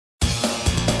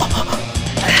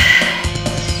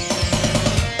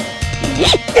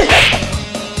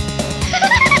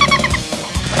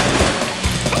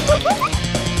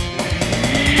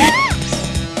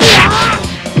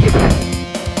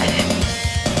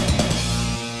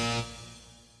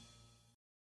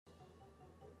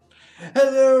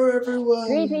Hello, everyone.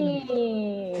 Greetings.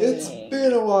 It's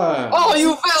been a while. Oh,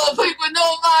 you fellow people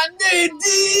know my name, D.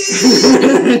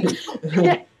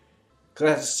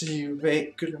 Glad to see you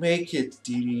could make it,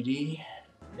 DDD.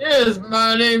 Yes,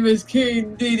 my name is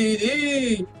King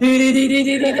DDD.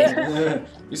 DDD.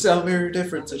 You sound very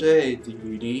different today,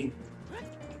 DDD. You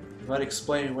might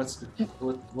explain what's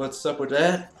up with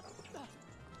that?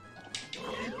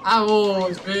 I've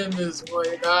always been this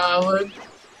way, darling.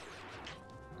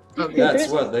 Okay. That's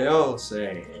what they all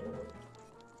say.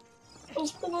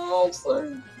 That's what I all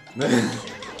say.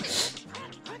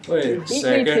 Wait a Beat me to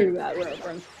second. that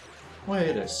reference.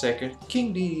 Wait a second.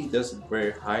 King D doesn't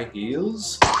wear high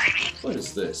heels. What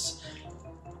is this?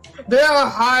 They're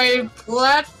high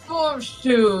platform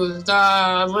shoes,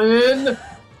 darling.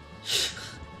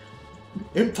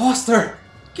 Imposter!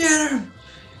 Get him!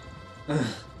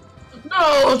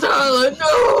 No, darling,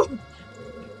 no.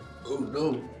 Oh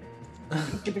no.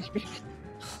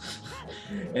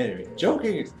 Anyway,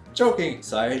 joking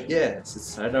aside,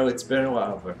 yes, I know it's been a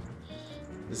while, but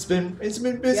it's been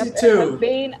busy too.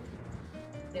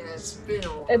 It's been a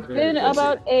while. It's been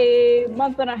about a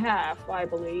month and a half, I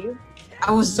believe.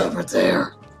 I was never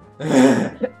there.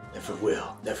 Never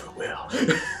will. Never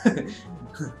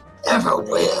Never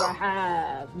will.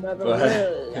 have, never But-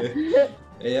 will.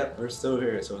 Yep, we're still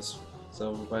here, so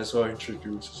we might as well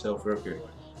introduce yourself real quick,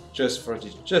 just for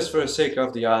the sake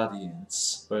of the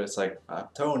audience. But it's like I'm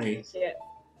Tony. Shit.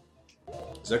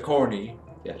 Zacorny.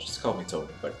 Yeah, just call me Tony.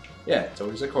 But yeah,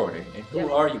 Tony Zacorny. And who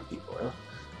Yeah. are you people?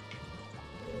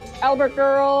 Albert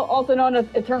Girl, also known as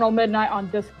Eternal Midnight on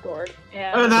Discord.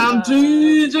 And I'm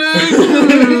TJ.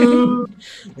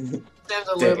 There's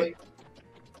a Dang lily.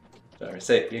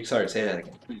 Say that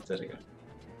again. Say that again.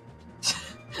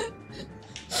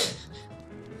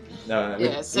 No,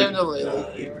 Yeah, Sam the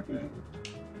Lily.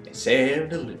 Sam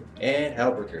the Lily and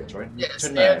Albert joining Yeah, Sam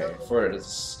tonight the Lily. for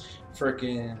this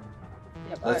freaking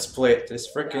Yep, let's play that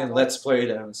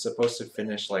was supposed to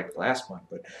finish like last month,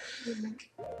 but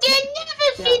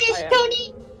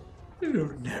Tony. it'll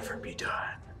never be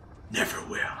done. Never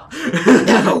will.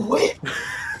 Never win.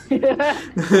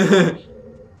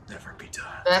 Never be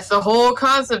done. That's the whole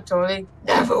concept, Tony.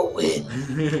 Never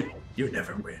win. You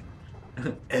never win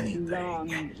anything. Long.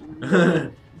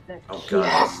 Oh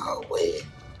god. Never win.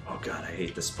 Oh god, I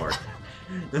hate this part.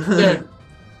 Yeah.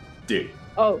 Dude.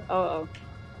 Oh.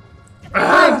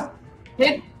 Ah!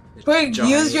 Hit, quick,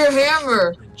 Giant- use your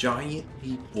hammer. Giant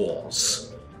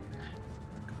meatballs.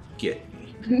 Get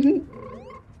me. Tony,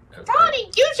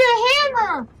 use your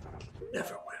hammer.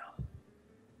 Never will.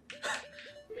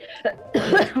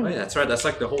 Oh yeah, that's right. That's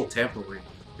like the whole temple where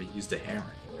we use the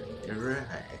hammer. Right.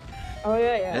 Oh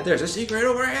yeah. And there's a secret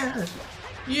over here.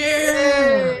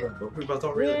 Yeah. Yay. But we both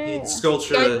don't really Yeah. need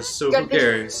sculpture, Got- so got who this-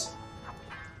 cares?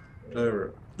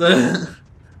 Whatever.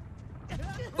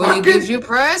 Well, he gives you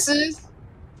prizes.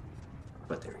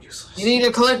 But they're useless. You need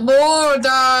to collect more,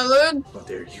 darling. But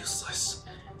they're useless.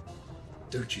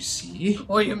 Don't you see?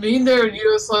 What do you mean they're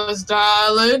useless,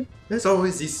 darling? There's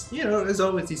always these, there's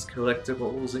always these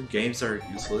collectibles and games that are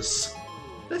useless.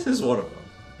 This is one of them.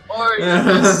 Or you're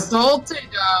just salty,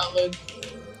 darling.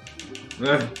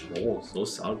 Oh, so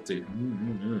salty.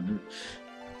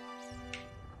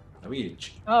 I'm eating,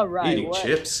 All right. eating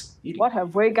chips. Eating. What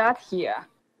have we got here?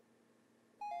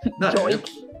 Not Doink.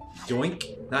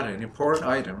 Doink. Not an important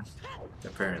item,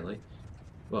 apparently.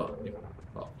 Well,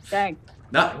 Dang.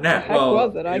 not The heck well.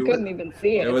 was it? I couldn't even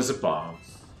see it. It was a bomb,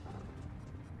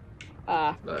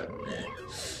 but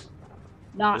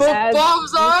Not But as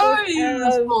bombs are useless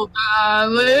as- useful,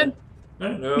 darling. I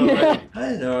know.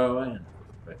 I know.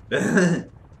 But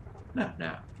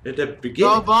no. At the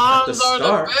beginning, The bombs at the are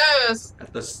start, the best.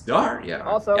 at the start, yeah.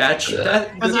 Also- Actually,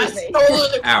 Because I Excuse me. stole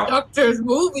the Ow. conductor's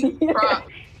movie prop.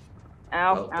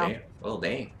 Ow, Well, ow. dang. Well,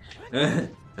 dang.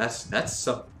 that's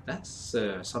something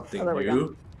Oh, there we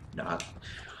new. Not.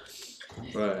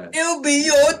 But It'll be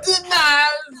your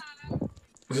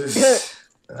demise.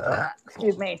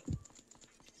 Excuse me.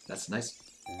 that's nice.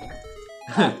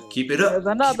 Keep it up. There's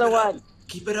another Keep it up. one.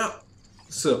 Keep it up.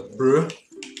 What's up, bruh?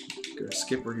 Gonna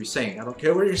skip what you're saying. I don't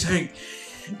care what you're saying.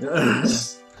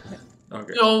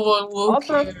 Okay. No one will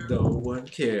Also- care. No one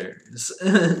cares.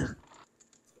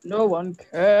 No one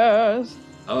cares.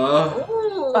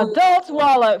 Ooh. Adult's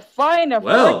wallet. Find a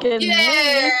Well. frickin'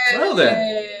 Yeah. Well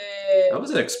then. I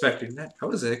wasn't expecting that. I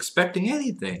wasn't expecting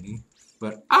anything.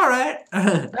 But alright.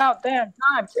 About damn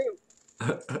time too.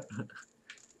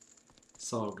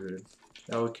 It's all good.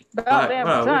 Now we can About buy, damn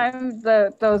well, time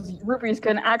that those rupees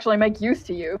can actually make use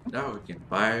to you. now we can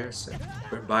buy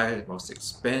the most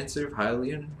expensive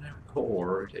Hylian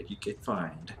core that you can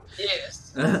find.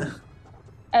 Yes.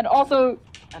 And also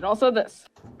this.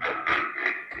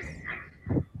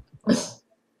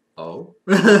 Oh.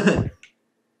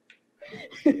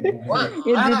 What? Did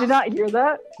you not hear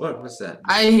that? What was that?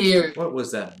 I hear. What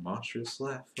was that monstrous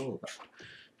laugh? Hold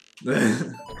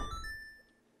on.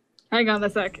 Hang on a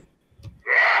sec.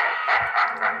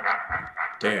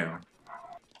 Damn.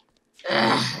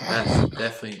 That's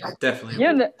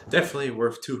definitely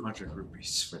worth 200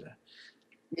 rupees for that.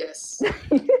 Yes.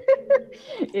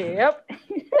 Yep.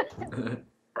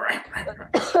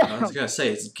 I was gonna say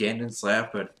it's Ganon's laugh,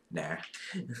 but nah.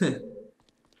 Oh,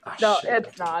 No, shit.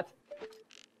 it's not.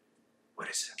 What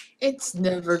is it? It's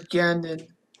never Ganon.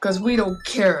 Because we don't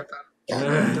care about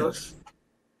Ganon.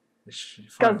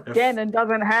 Because Ganon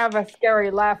doesn't have a scary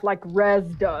laugh like Rez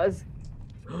does.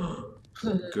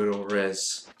 Good old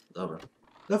Rez. Love him.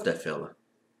 Love that fella.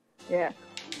 Yeah.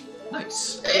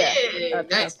 Nice. Hey, Yeah,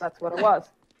 nice. that's what it was.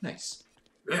 Nice.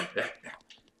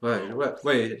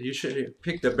 Wait, you should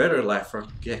pick the better laugh from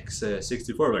Gex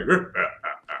 64. Like,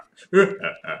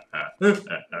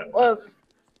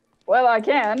 well, I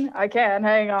can.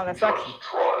 Hang on a sec.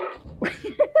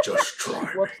 just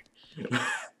try.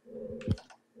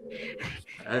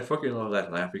 I fucking love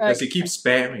that laugh because he keeps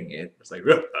spamming it. It's like,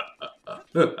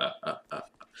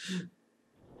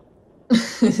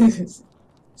 it's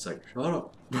like, shut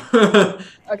up.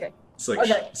 Okay. It's like,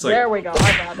 Okay. it's like, There we go.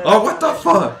 I found it. oh, what the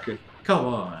fuck? Come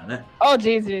on. Oh,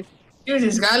 Jesus. You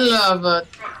just gotta love it.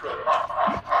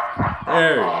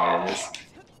 There he is.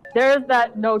 There's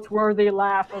that noteworthy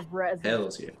laugh of Rez.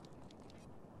 Hell's yeah.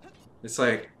 It's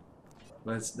like,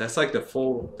 that's like the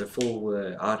full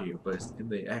audio, but in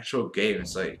the actual game,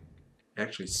 it's like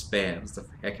actually spams the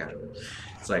heck out of it.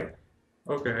 It's like,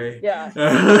 okay. Yeah.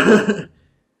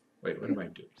 Wait, what am I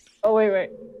doing? Oh, wait.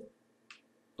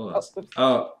 Hold on. oops.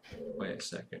 Oh, wait a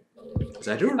second. Is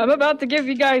that doing? I'm about to give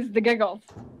you guys the giggles.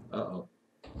 Uh-oh.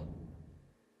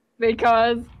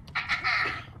 Because...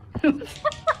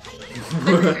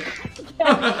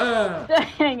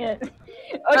 Dang it.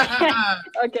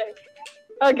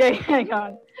 Okay, hang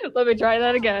on. Let me try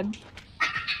that again.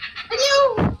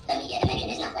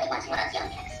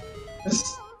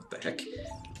 What the heck?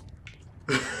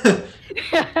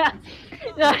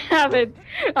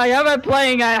 I have it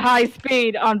playing at high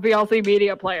speed on VLC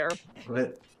Media Player.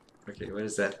 What? Okay, what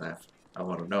is that laugh? I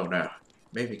want to know now.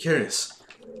 Made me curious.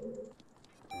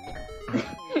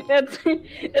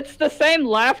 It's the same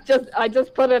laugh. I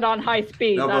just put it on high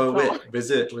speed. No, that's but all.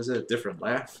 wait, was it a different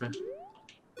laugh?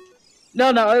 No,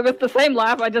 it was the same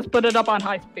laugh. I just put it up on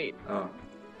high speed. Oh.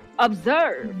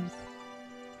 Observe.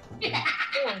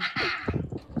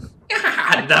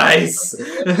 Nice.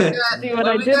 See what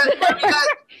I did?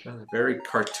 Very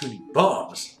cartoony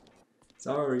bombs.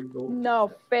 Sorry, bro.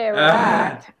 No fair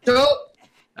act.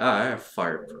 I have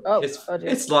fire proof. Oh,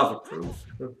 it's lava proof.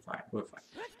 We're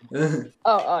fine.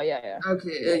 Oh, yeah.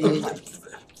 Okay.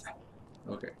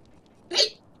 Okay.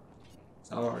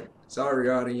 Sorry,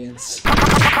 audience.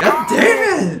 God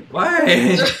damn it! Why?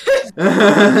 Is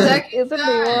it me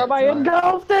or am I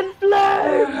engulfed in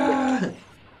flame?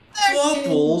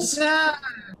 Bubbles.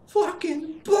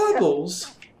 Fucking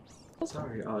bubbles.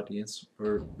 Sorry, audience,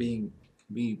 for me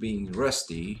being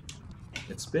rusty.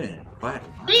 It's been quite a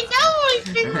while. We know it's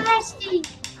been rusty.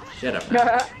 Shut up,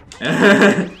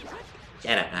 Navi.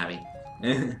 Shut up, Navi.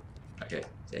 Okay,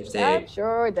 save. I'm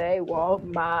sure they won't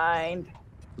mind.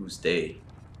 Who's they?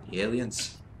 The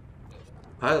aliens?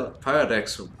 Pilot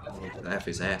X will laugh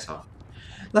his ass off.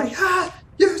 Like,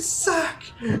 you suck!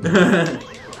 You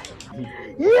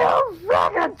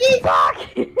fucking suck!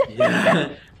 Yeah.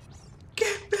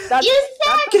 You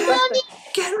suck, Mommy.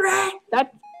 Get wrecked!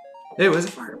 That. It was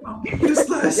a firebomb.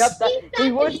 Useless. Yep,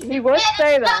 he would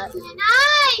say that. And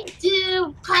I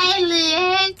do,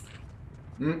 Pilot.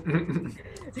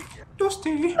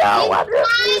 Dusty. No one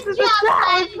refuses to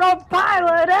challenge from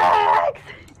Pilot X!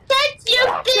 That's your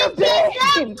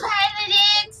bitches up, Pilot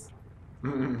X.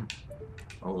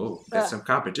 Oh, got some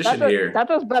competition here.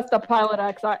 That's as best a Pilot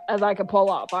X as I could pull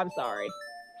off. I'm sorry.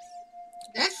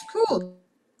 That's cool.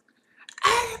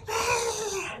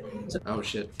 Oh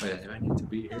shit! Wait, I need to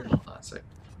be here. Hold on a sec.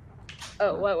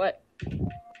 Oh, what?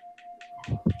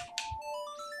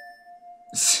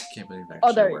 Can't believe that Oh,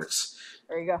 actually there works.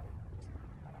 There you go.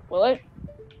 Will it?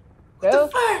 What Go?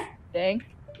 the fuck? Dang.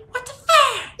 What the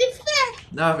fuck? The fuck?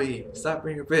 Navi, stop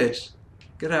being a bitch.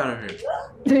 Get out of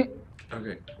here.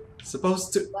 Okay.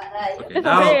 Supposed to. Okay,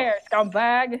 now. Disappear,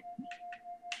 scumbag.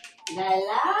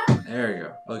 There we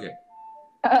go. Okay.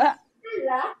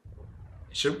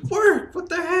 It should work. What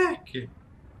the heck?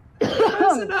 Why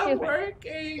is it not Excuse me.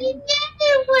 working? It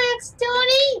never works,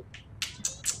 Tony.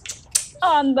 Oh,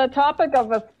 On the topic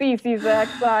of a Species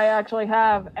X, I actually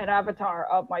have an avatar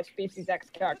of my Species X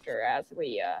character as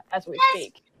we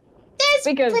speak. That's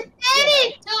Because,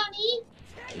 pathetic,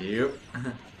 Tony. Yep.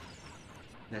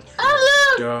 That's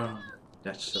Oh, look. dumb.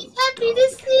 That's so He's happy dumb. to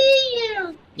see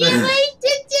you. Can't wait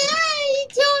to die,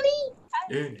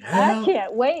 Tony. In I hell.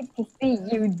 can't wait to see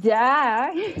you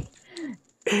die.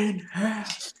 In hell.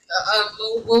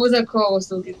 What was that call I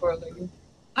was looking for? Like,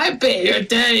 I bet your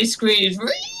daddy screams real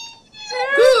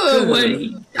good when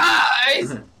he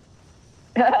dies.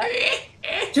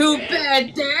 Too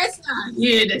bad Dad's not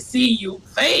here to see you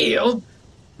fail.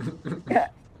 God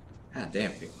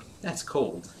damn it. That's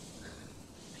cold.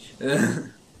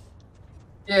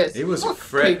 Yes. He was your fuck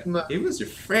friend. Pigma. He was your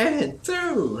friend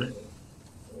too.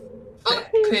 Fuck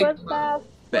He was Pigma. my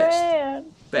Best.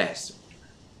 friend. Best.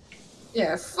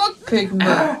 Yeah, fuck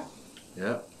Pigma.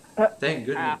 Yep. Thank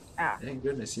goodness. Thank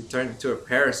goodness he turned into a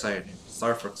parasite in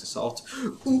Star Fox Assault.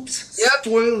 Oops. Yep.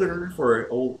 Spoiler for an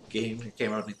old game that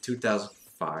came out in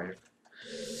 2005.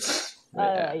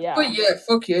 Yeah. But yeah,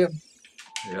 fuck him.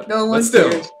 Yep. No one but still,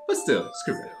 cares.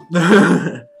 screw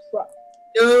it.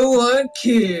 No one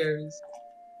cares.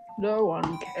 No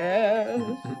one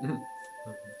cares.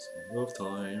 Love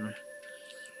time.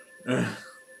 Okay.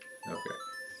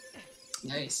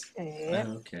 Nice.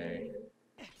 Okay.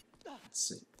 Let's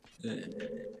see.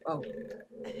 Oh.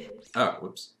 Oh,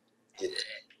 whoops.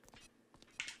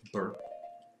 Burp.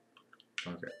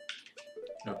 Okay.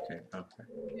 Okay.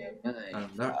 I'm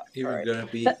not even gonna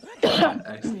be.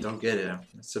 I don't get it. I'm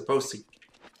supposed to.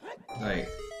 Like.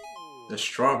 The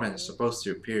strawman is supposed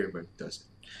to appear, but it doesn't.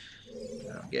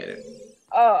 I don't get it.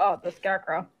 Oh, the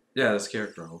scarecrow. Yeah, the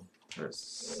scarecrow.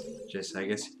 It's just, I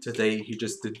guess today he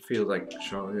just didn't feel like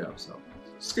showing up, so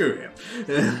screw him.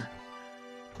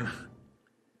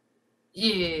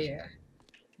 Yeah.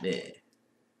 Yeah.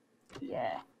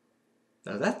 Yeah.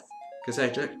 Now that's because I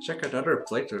check another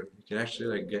playthrough. You can actually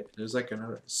like get there's like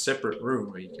another separate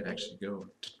room where you can actually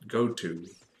go to,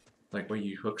 like when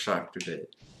you hookshot to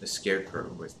the scarecrow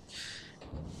with.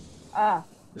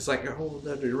 It's like a whole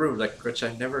other room, like which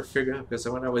I never figured out because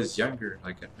when I was younger,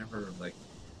 like I never like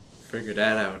figured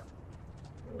that out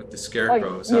with the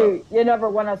scarecrow. Like, So you never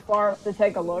went as far as to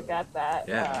take a look at that.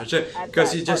 yeah, at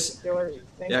because that you just particular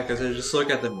thing. yeah, because I just look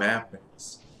at the map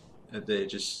and they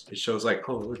just it shows like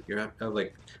oh look you have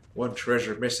like one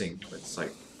treasure missing, but it's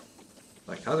like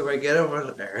how do I get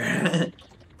over there?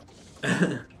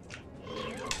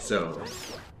 So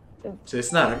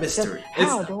it's not a mystery.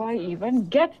 How do I even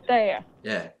get there?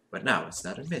 Yeah, but now it's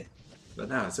not a myth. But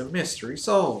now it's a mystery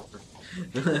solved.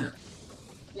 Yep.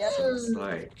 It's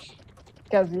like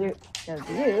Because you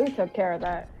took care of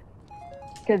that.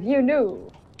 Because you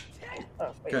knew.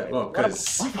 Oh, wait, well, what am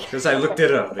because I looked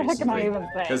it up What the heck am I basically. even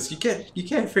saying? Because you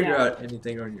can't figure out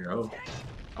anything on your own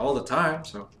all the time.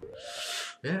 So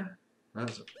yeah.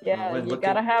 Yeah, when you looking-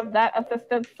 gotta have that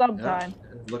assistance sometime.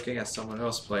 Yeah, looking at someone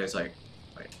else play is like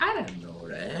I didn't know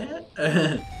that.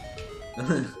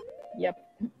 Yep.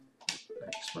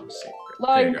 That's my secret.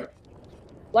 Like- there you go.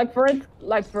 Like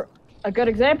for a good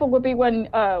example would be when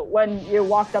you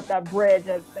walked up that bridge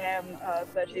and Sam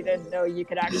said she didn't know you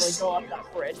could actually go up that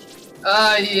bridge.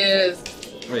 Ah, yes.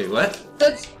 Wait, what?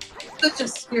 That's such a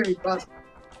scary boss.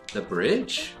 The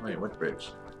bridge? Wait, what bridge?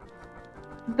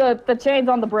 The chains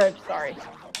on the bridge. Sorry,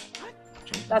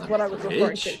 that's The what I was referring to.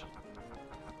 bridge?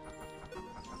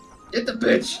 Get the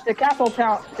bitch. The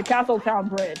Castle Town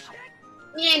bridge.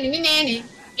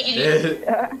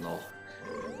 No.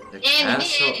 The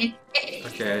castle.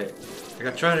 Okay, like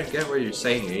I'm trying to get what you're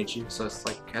saying, Angie. So it's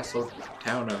like Castle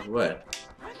Town of what?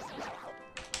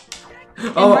 In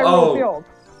Oh, Hyrule oh, Field.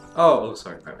 oh,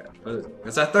 sorry, my bad.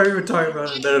 Because I thought you were talking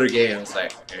about another game. I was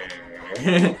like,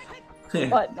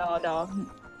 But no.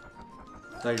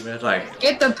 I thought you meant like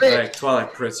Get the bitch. like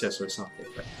Twilight Princess or something.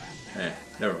 But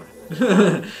never mind.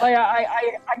 Like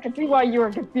I can see why you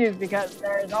were confused because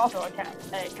there is also a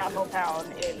Castle Town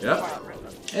in Yep. Twilight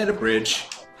Princess. And a bridge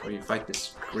where you fight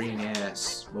this green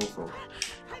ass mofo.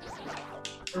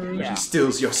 Yeah. She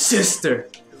steals your sister.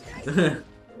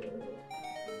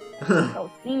 Oh,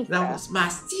 see That was my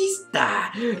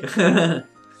sister.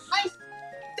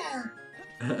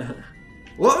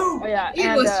 Whoa! Oh yeah, It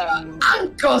and was your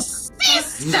uncle's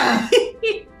sister.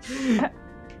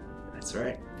 That's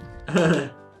right. Yeah.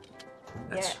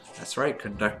 That's right,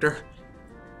 conductor.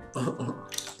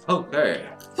 Okay.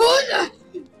 Hola!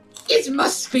 It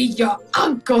must be your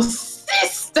uncle's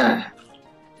sister.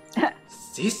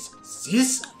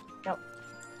 Sis?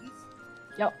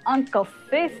 your uncle's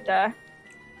sister.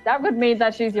 That would mean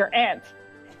that she's your aunt.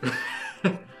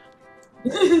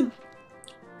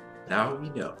 Now we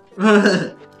know.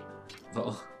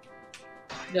 Oh,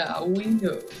 Now we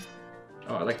know.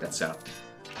 oh, I like that sound.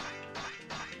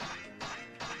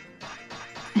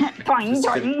 Toing, This,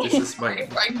 toing. this is my.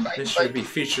 This should be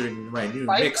featured in my new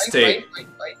mixtape.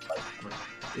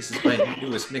 This is my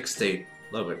newest mixtape.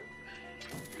 Love it.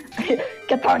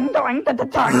 Ka-toing, toing,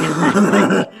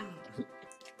 ta-ta-toing.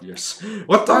 Yes.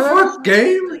 What the fuck,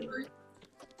 game?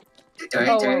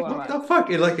 Oh, wait, What the fuck?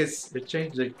 It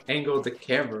changed the angle of the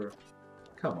camera.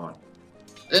 Come on,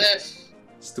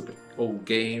 stupid old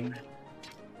game.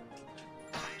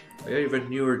 Even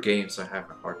newer games I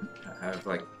have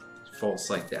like faults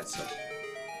like that. So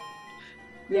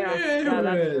Yeah,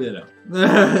 that's you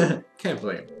know, can't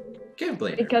blame. Can't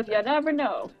blame. because you never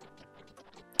know.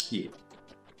 Yeah.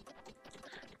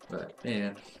 But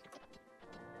man,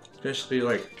 especially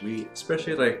like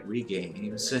Wii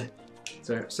games.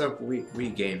 So some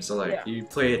Wii games, so like you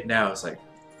play it now, it's like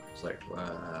it's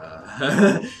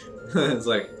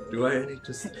like, do I need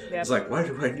to? It's like, why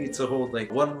do I need to hold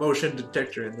like one motion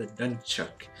detector and the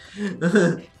nunchuck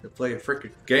to play a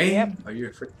freaking game? Yep. Are you a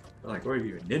freaking like? What are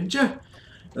you, a ninja?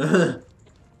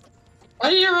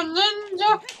 Are you a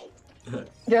ninja?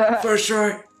 Yeah. First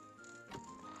try.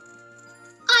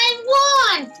 I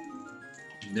want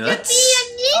to Nuts. be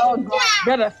a Oh ninja. god,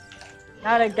 goodness.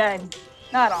 Not again.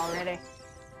 Not already.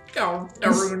 Go,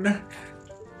 Darun.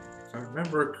 If I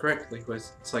remember correctly,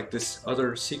 it's like this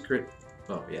other secret.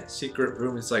 Oh yeah, secret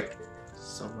room is like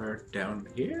somewhere down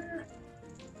here.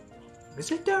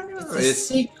 Is it down here? It's a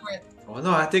secret. Oh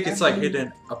no, I think it's like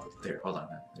hidden up there. Hold on,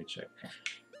 let me check.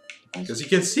 Because you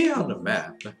can see it on the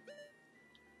map.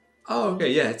 Oh, okay,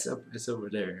 yeah, it's over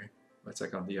there. It's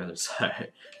like on the other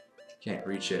side. Can't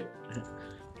reach it.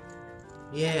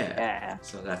 Yeah. Yeah.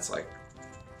 So that's like,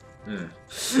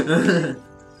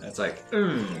 that's like,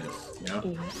 you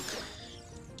know.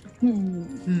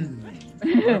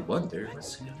 I wonder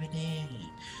what's going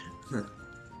on.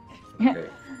 Okay.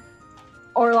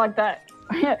 Or like that,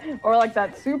 or like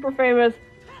that super famous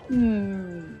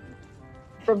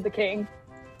from the king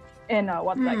in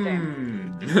what's that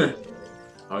game?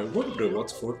 I wonder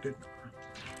what's for dinner.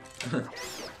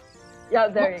 Yeah,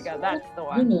 there you go. That's the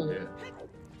one. Yeah.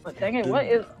 But dang it,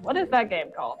 what is that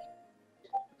game called?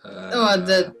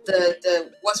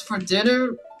 The what's for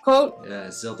dinner quote? Yeah,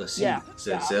 Zelda C. Yeah.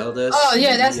 Zelda. Oh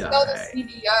yeah, that's CDI. Zelda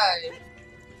CDI.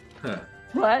 Huh.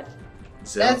 What?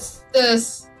 Zelda. That's the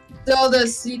Zelda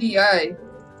CDI.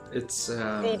 It's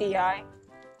CDI.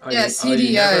 Yeah,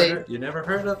 CDI. You never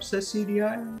heard of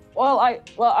CDI? Well,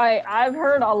 I've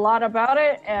heard a lot about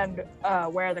it and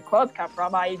where the quotes come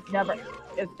from. I never.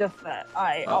 It's just that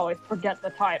I always forget the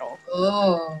title.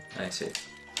 Oh. I see.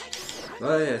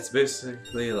 Well, yeah, it's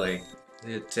basically like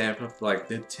the example of like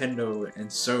Nintendo and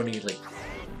Sony like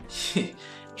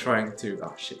trying to.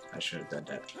 Oh shit! I should have done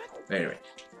that. Anyway,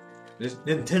 this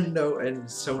Nintendo and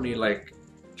Sony like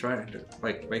trying to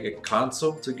like make a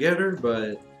console together,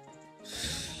 but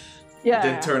Yeah. it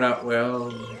didn't turn out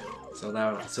well. So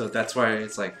that's why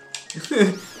it's like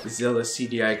the Zelda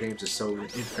CDI games are so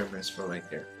infamous for like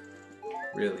their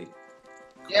really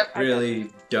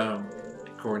really dumb,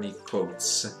 corny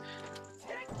quotes.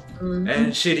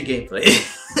 And shitty gameplay.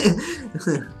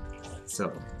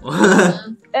 So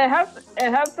It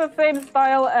has the same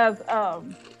style as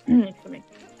excuse me,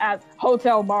 as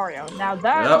Hotel Mario. Now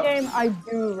that game I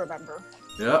do remember.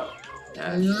 Yep.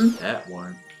 That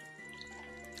one.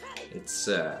 It's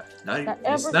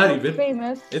not even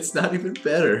famous. It's not even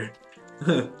better.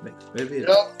 Maybe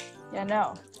Yeah,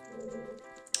 no.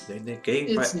 the game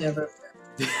It's might, never.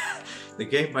 the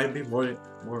game might be more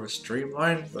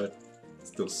streamlined, but it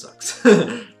still sucks.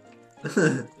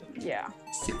 Yeah.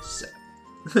 Still sucks.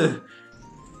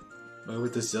 But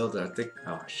with the Zelda, I think.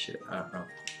 Oh shit! I don't know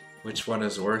which one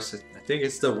is worse. I think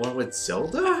it's the one with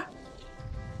Zelda.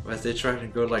 But they try to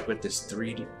go like with this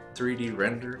 3D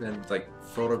rendered and like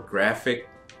photographic.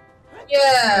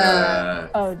 Yeah.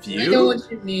 View. I know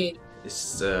what you mean.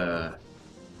 It's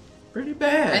pretty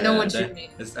bad. I know what you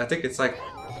mean. I think it's like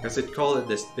because they call it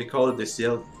the Zelda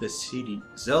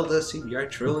CDI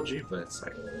trilogy, but it's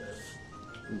like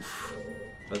oof.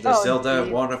 But the Zelda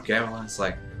geez. Wand of Gamelon is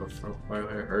like from what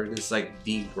I heard is like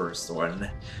the worst one.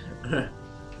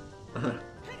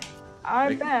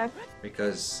 I bet.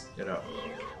 Because you know,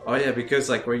 oh yeah, because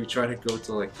like where you try to go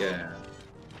to like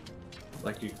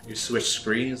you switch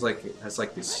screens, like it has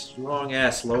like this long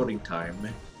ass loading time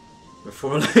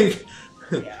before like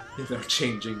you know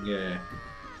changing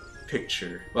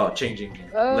picture, well changing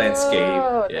landscape.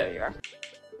 Oh, Yeah. there you are.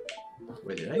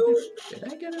 Wait, did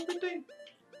I get everything?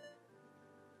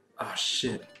 Oh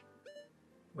shit!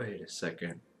 Wait a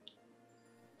second.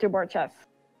 2 more chests.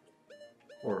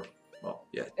 Or Well,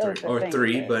 yeah, It was 3 the or thing,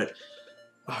 3, yeah. but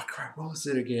oh crap, what was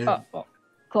it again? Oh,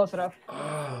 close enough.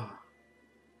 Oh.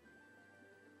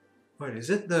 Wait, is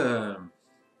it the?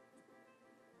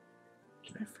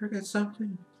 Did I forget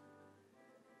something?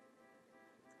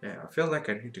 Yeah, I feel like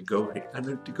I need to go. I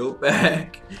need to go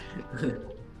back.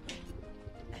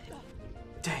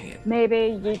 Dang it.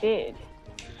 Maybe you did.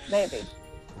 Maybe.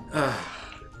 Dang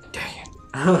it.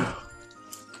 I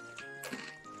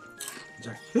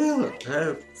have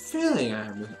a feeling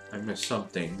I missed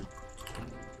something.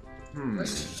 Maybe.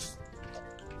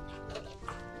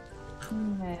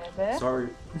 Sorry.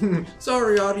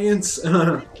 Sorry, audience.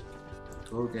 We'll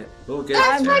get That's what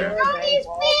there. Tony's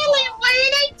feeling. What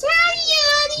did I tell you,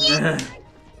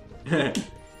 audience?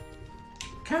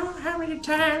 Count how many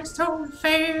times Tony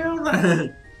failed.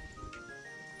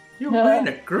 You win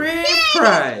a grand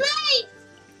prize. Right.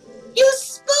 You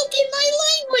spoke in my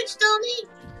language, Tony.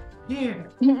 Yeah,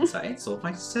 so I insult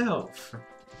myself. You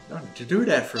don't need to do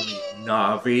that for me,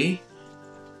 Navi.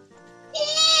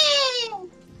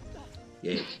 Yeah.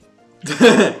 Yeah.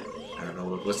 I don't know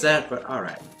what was that, but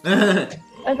alright. I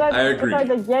agree.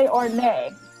 It's either yay or nay.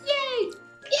 Yay.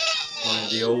 One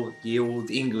of Yay. the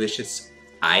old English, it's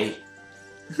I.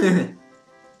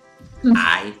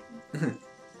 I.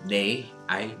 Nay.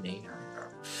 I. Nay.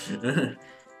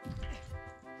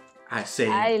 I say.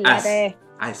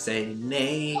 I say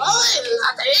nay. Oh,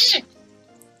 latte.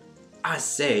 I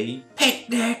say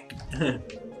picnic.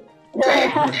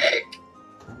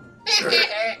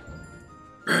 Picnic!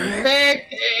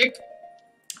 Picnic!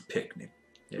 Picnic.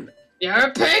 Yeah. You're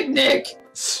a picnic!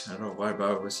 I don't know why,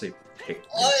 but I would say picnic.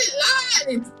 Oh,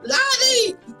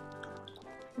 Lottie!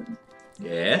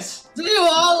 Yes. Do you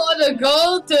all want to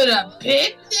go to the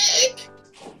picnic?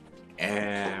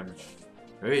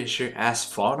 Maybe you should ask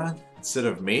Fauna instead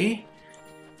of me.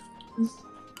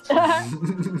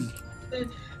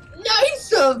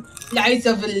 Nice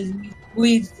of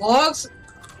sweet fox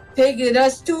taking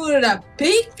us to the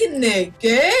picnic,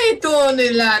 eh, Tony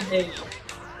Latte?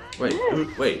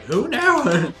 Wait, who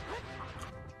now?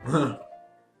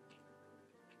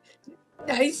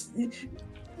 Nice.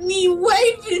 Me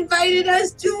wife invited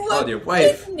us to Oh, a your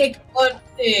wife. picnic one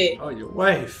day. Oh, your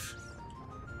wife.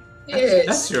 Yes.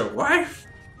 That's your wife?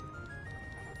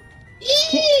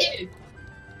 Yeah.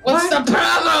 What's What? the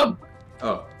problem?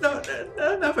 Oh, no,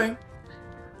 nothing.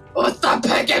 What's the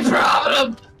picking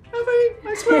problem? Nothing.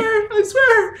 I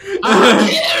swear. I'll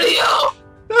kill you.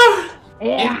 Ah.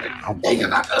 Yeah. Think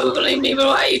about Googling me,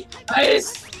 boy. I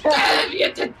stab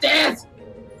you to death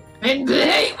and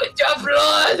play with your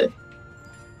blood.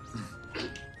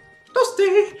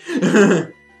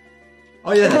 Toasty.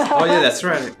 Oh yeah, that's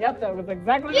right. Yep, that was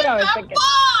exactly what I was thinking.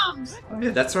 Bombs. Oh yeah,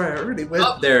 that's right. I already went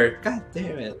Oh. there. God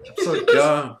damn it. I'm so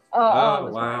dumb. Oh,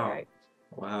 that's wow. right.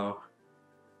 Wow.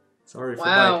 Sorry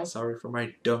Wow. for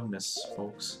my dumbness,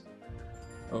 folks.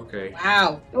 Okay.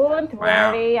 Wow. Don't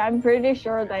Wow. worry, I'm pretty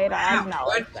sure they'd Wow.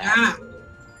 acknowledge Good that. job.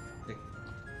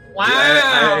 Wow.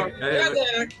 I- You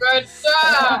did a good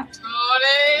job,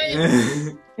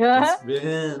 Tony. Yeah. It's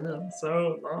been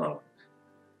so long.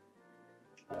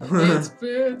 It's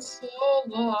been so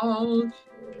long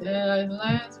that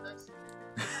last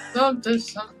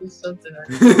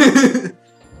something.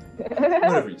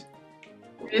 Whatever.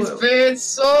 It's Well. been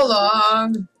so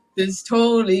long. This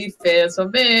Tony failed so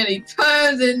many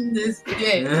times in this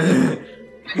game.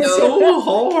 It's so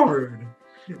hard.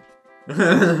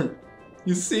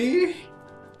 You see?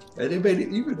 And they made it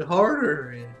even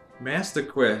harder in Master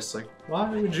Quest. Like, why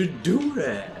would you do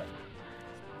that?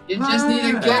 You just need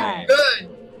to Right. get good.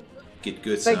 Get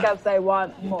good, son. Because they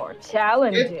want more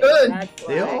challenges. It's good. That's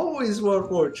They why. always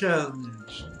want more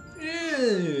challenge.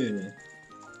 Yeah.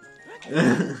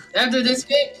 After this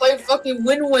game, play fucking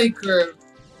Wind Waker.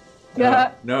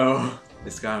 Yeah. No,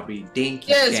 it's gonna be Dinky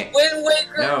Yes, King. Wind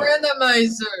Waker No.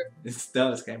 Randomizer. It's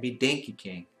gonna be Dinky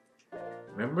King.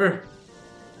 Remember?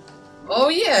 Oh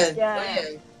yeah. Yeah. Oh, yeah.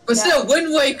 But Yeah. still,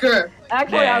 Wind Waker.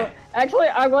 Actually, Nah.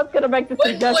 I was gonna make the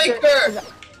Wind suggestion. Waker.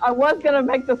 I was gonna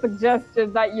make the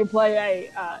suggestion that you play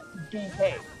a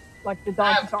DK, like the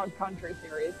Donkey Kong Country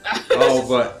series. Oh,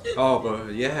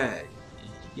 but yeah.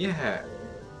 You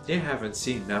haven't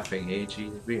seen nothing,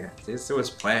 AG. This was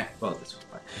planned. Well, this was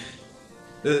planned.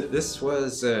 This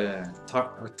was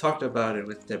talked about it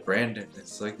with Brandon.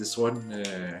 It's like this one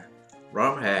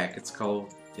ROM hack. It's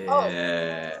called oh,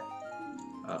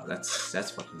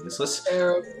 that's fucking useless.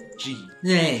 Gee,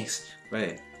 thanks.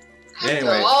 Wait. After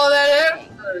Anyway. all that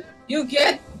effort, you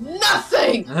get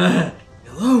nothing. You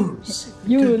lose.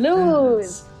 You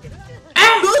lose.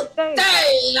 Good Thanks.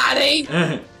 day, laddie.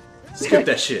 Skip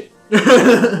that shit.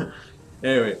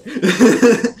 Anyway.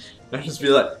 I just be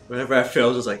like, whenever I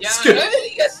fail, just like Yeah, skip.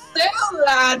 you still,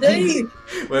 laddie.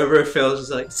 Whenever I fail,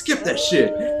 just like skip that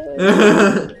shit.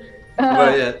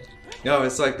 But yeah, no,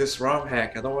 it's like this ROM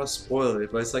hack. I don't want to spoil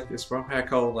it, but it's like this ROM hack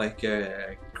called like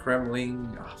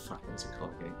Kremlin. Oh fuck, what's it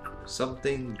called again?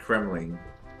 Something Kremlin.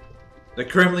 The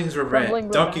Kremlin's Revenge.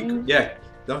 Kremlin Yeah,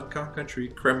 Donkey Kong Country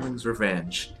Kremlin's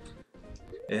Revenge.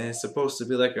 And it's supposed to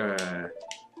be like a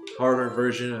harder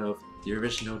version of the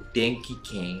original Donkey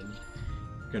Kong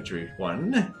Country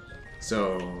 1.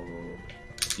 So,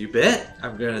 you bet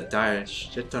I'm gonna die a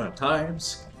shit ton of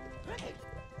times.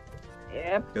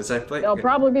 Yep. Because I play. It'll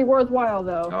probably be worthwhile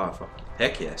though. Oh, fuck.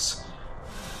 Heck yes.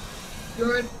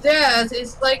 Your death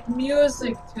is like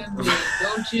music to me.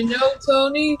 Don't you know,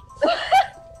 Tony?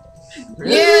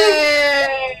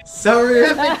 Yay! Sorry.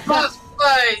 Epic boss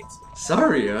fight.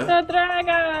 Sorry, huh? The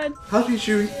dragon. How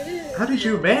did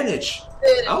you manage?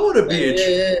 I want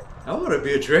to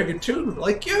be a dragon too,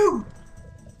 like you.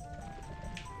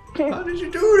 How did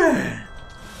you do that?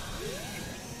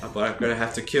 Oh, but I'm gonna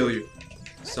have to kill you.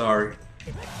 Sorry.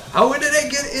 How did I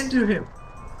get into him?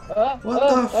 What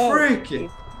the frick?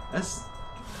 That's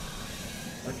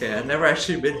okay. I've never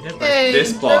actually been hit by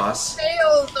this boss.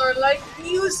 Tails are like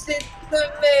music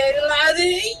to me,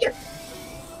 laddie.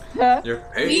 You're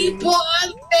paying. People are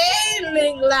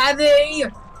failing, laddie.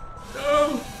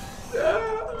 No.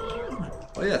 No.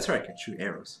 Oh yeah, that's right. I can shoot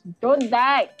arrows. Don't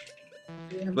die.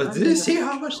 But did you see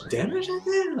how much damage I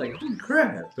did? Like, holy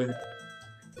crap!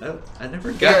 I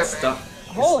never got stuck.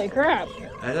 Holy crap.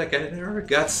 I never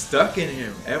got stuck in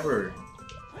him ever.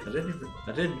 I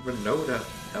didn't even know that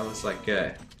was like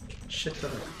a shit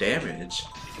ton of damage.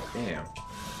 Damn.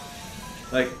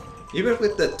 Like even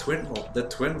with the twin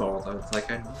mold, I was like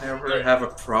I never have a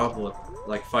problem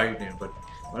like fighting him. But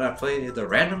when I played the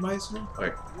randomizer,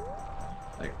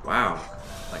 like wow,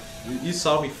 like you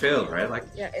saw me fail, right? Like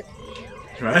Yeah.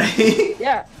 right?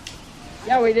 Yeah.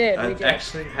 Yeah, we did. I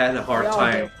actually had a hard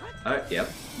time. Yep.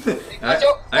 Because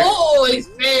you're always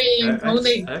failing,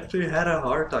 Tony. I actually had a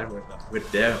hard time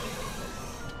with them.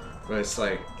 But it's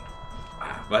like,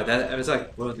 but that it was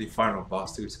like one of the final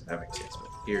boss too, so that makes sense. But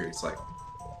here it's like,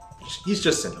 he's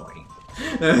just annoying.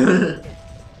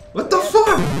 What the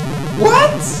fuck?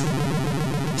 What?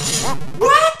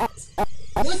 What?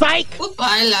 Psych!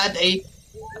 Goodbye, laddie.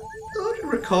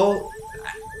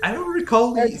 I don't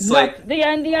recall It's these not like. the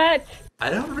end yet. I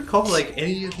don't recall like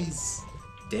any of these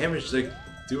damage like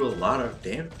do a lot of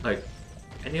damage. Like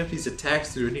any of these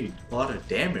attacks do a lot of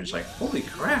damage. Like holy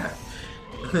crap!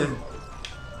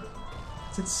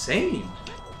 It's insane.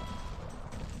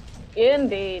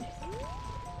 Indeed.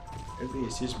 Maybe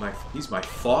he's my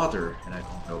father, and I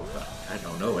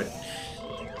don't know it.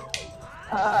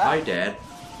 Bye, Dad.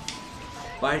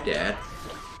 Bye, Dad.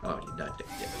 Oh, you're not dead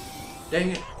yet. Dang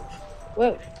it.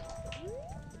 Wait.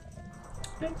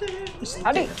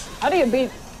 How do you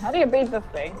beat this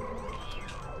thing?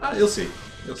 You'll see.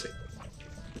 You'll see.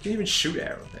 You can even shoot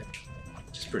arrows then,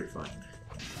 which is pretty fun.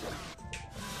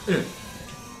 Kill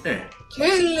Oh,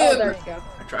 there him. you go.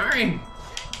 I'm trying.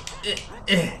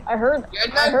 I heard You're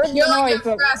the not noise.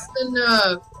 killing But fast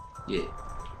enough. Yeah.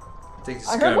 I think it's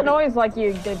I heard gonna the be- noise like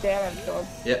you did damage to him.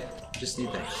 Yep. Just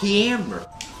need the hammer.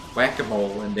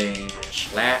 Whack-a-mole and then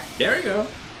slap. There we go.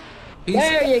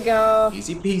 There you go.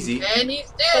 Easy peasy. And he's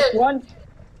Took dead. one. It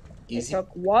Easy.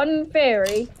 took one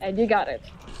fairy, and you got it.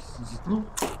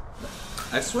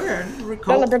 I swear I didn't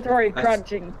recall. Celebratory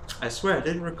crunching. I swear I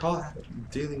didn't recall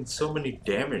dealing so many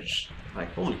damage.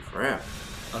 Like holy crap.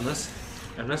 Unless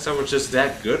I was just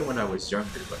that good when I was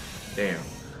younger, but damn.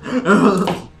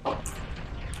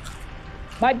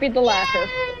 Might be the latter.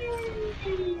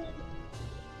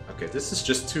 Okay, this is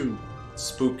just too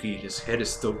spooky. His head is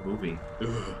still moving.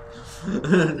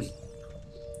 Ugh.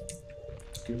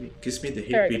 Gives me the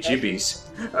There you go. heebie-jeebies.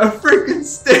 A freaking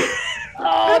stick!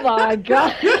 Oh my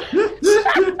god.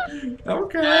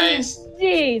 Okay. Nice.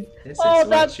 Jeez. This is Oh, what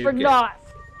that's you for get. naught.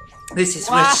 This is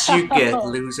what you get, Wow.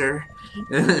 loser.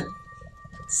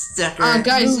 Sucker.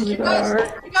 Guys, you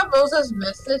got Rosa's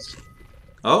message?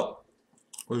 Oh,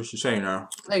 what is she saying now?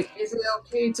 Like, is it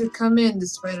okay to come in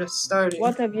despite us starting?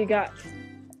 What have you got?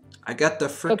 I got the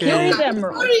Achilles freaking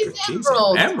emerald. Achilles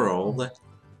emerald. emerald.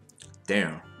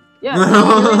 Damn. Yeah,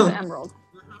 Achilles emerald.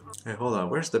 Hey, hold on.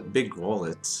 Where's the big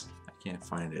wallet? I can't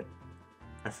find it.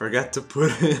 I forgot to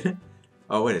put it.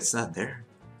 Oh wait, it's not there.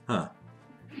 Huh.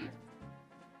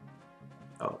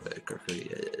 Oh,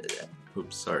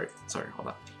 oops. Sorry. Hold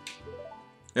on.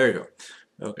 There you go.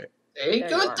 Okay. Take There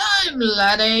your you are. time,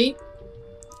 laddie.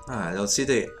 I don't see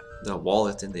the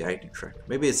wallet in the ID track.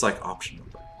 Maybe it's like optional.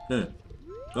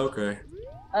 Okay.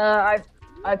 I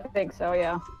think so,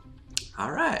 yeah.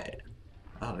 Alright.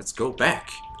 Oh, let's go back.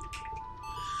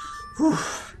 Whew.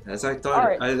 As I thought,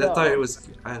 Alright, I so- thought it was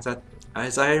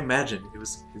as I imagined it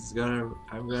was.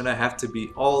 I'm gonna have to beat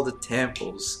all the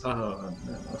temples. Oh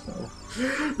no.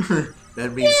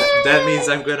 that means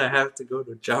I'm gonna have to go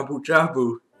to Jabu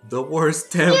Jabu, the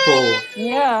worst temple.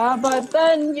 Yeah, but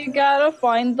then you gotta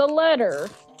find the letter.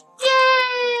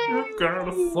 You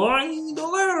gotta find the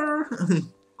letter.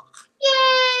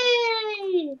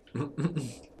 Yay!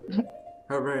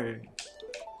 Hooray!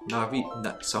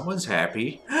 Navi, someone's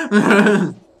happy.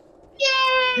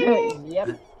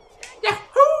 Yep.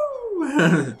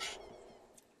 Yahoo!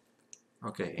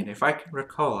 Okay, and if I can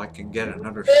recall, I can get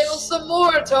another. Fail some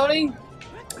more, Tony.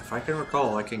 If I can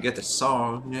recall, I can get the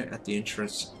song at the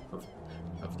entrance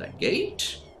of that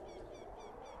gate.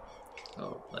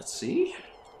 Oh, let's see.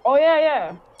 Oh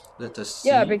yeah. Let us see.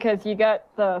 Yeah, because you got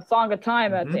the Song of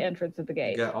Time at Mhm. the entrance of the You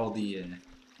gate. got all the.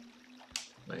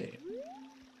 Wait,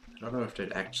 I don't know if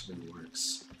that actually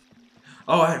works.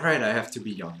 Oh, right, I have to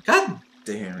be young. God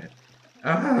damn it!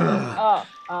 Ah.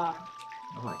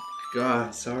 Oh my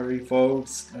god, sorry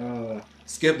folks.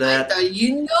 Skip I that. thought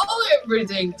you know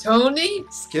everything, Tony.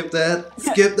 Skip that.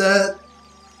 Skip that.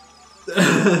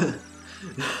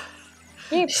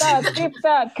 Keep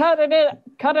that.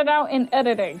 Cut it out in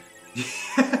editing.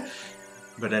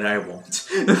 But then I won't.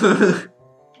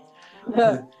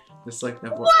 Just like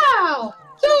that one. Wow,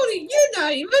 Tony, you're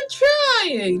not even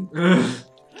trying.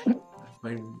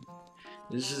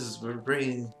 This is my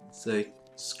brain. It's like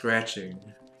scratching.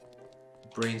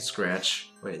 Brain scratch.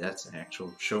 Wait, that's an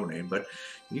actual show name, but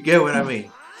you get what I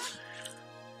mean.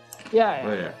 Yeah.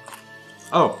 Oh yeah.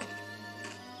 Oh.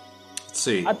 Let's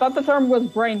see. I thought the term was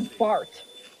brain fart.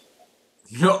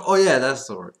 No. Oh yeah, that's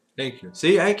the word. Thank you.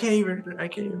 See, couldn't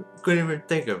even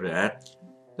think of that.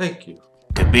 Thank you.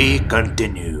 To be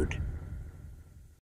continued.